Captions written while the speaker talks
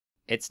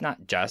It's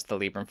not just the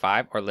Librem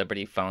 5 or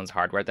Liberty Phone's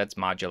hardware that's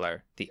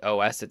modular. The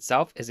OS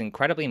itself is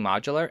incredibly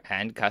modular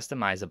and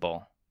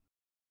customizable.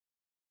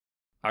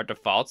 Our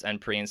defaults and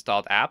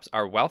pre-installed apps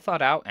are well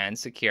thought out and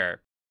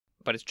secure,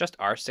 but it's just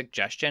our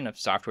suggestion of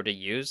software to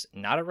use,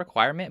 not a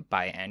requirement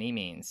by any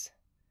means.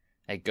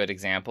 A good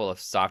example of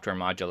software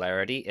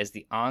modularity is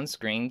the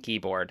on-screen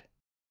keyboard.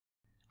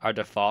 Our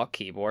default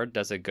keyboard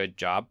does a good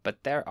job,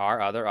 but there are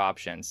other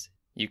options.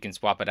 You can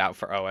swap it out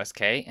for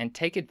OSK and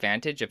take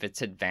advantage of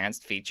its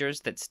advanced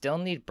features that still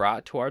need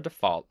brought to our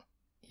default.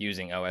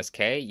 Using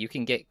OSK, you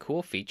can get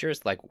cool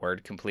features like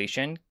word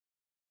completion,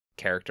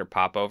 character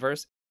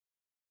popovers,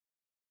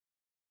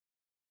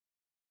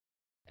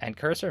 and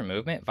cursor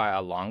movement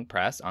via long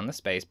press on the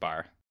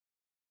spacebar.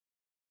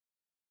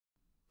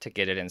 To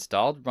get it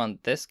installed, run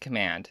this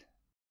command.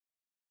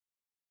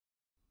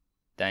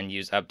 Then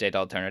use Update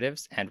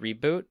Alternatives and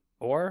reboot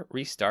or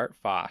restart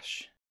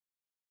Phosh.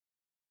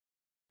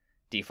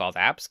 Default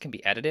apps can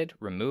be edited,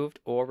 removed,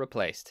 or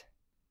replaced.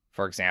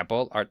 For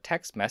example, our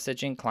text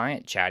messaging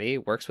client Chatty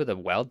works with a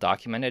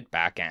well-documented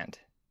backend.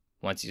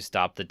 Once you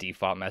stop the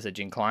default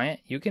messaging client,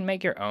 you can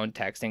make your own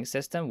texting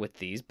system with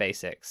these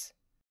basics.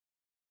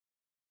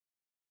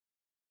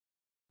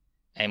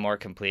 A more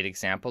complete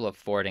example of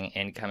forwarding an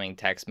incoming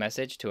text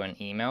message to an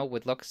email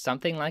would look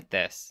something like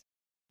this.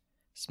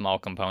 Small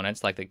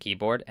components like the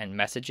keyboard and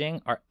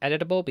messaging are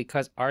editable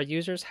because our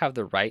users have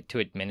the right to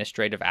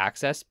administrative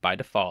access by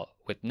default,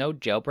 with no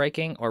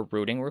jailbreaking or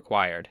rooting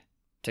required.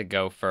 To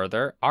go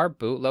further, our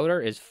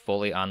bootloader is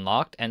fully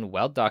unlocked and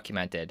well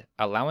documented,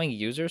 allowing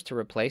users to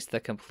replace the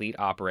complete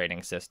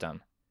operating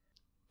system.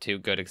 Two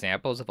good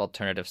examples of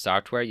alternative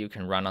software you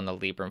can run on the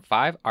Librem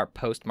 5 are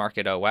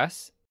Postmarket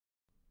OS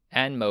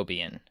and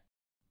Mobian.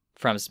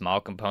 From small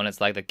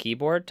components like the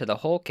keyboard to the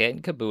whole kit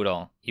and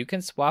caboodle, you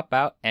can swap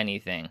out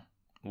anything.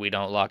 We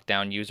don't lock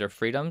down user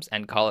freedoms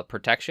and call it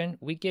protection.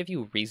 We give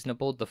you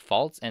reasonable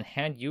defaults and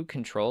hand you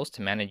controls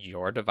to manage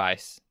your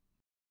device.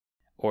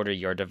 Order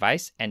your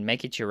device and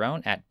make it your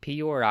own at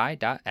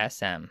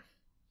puri.sm.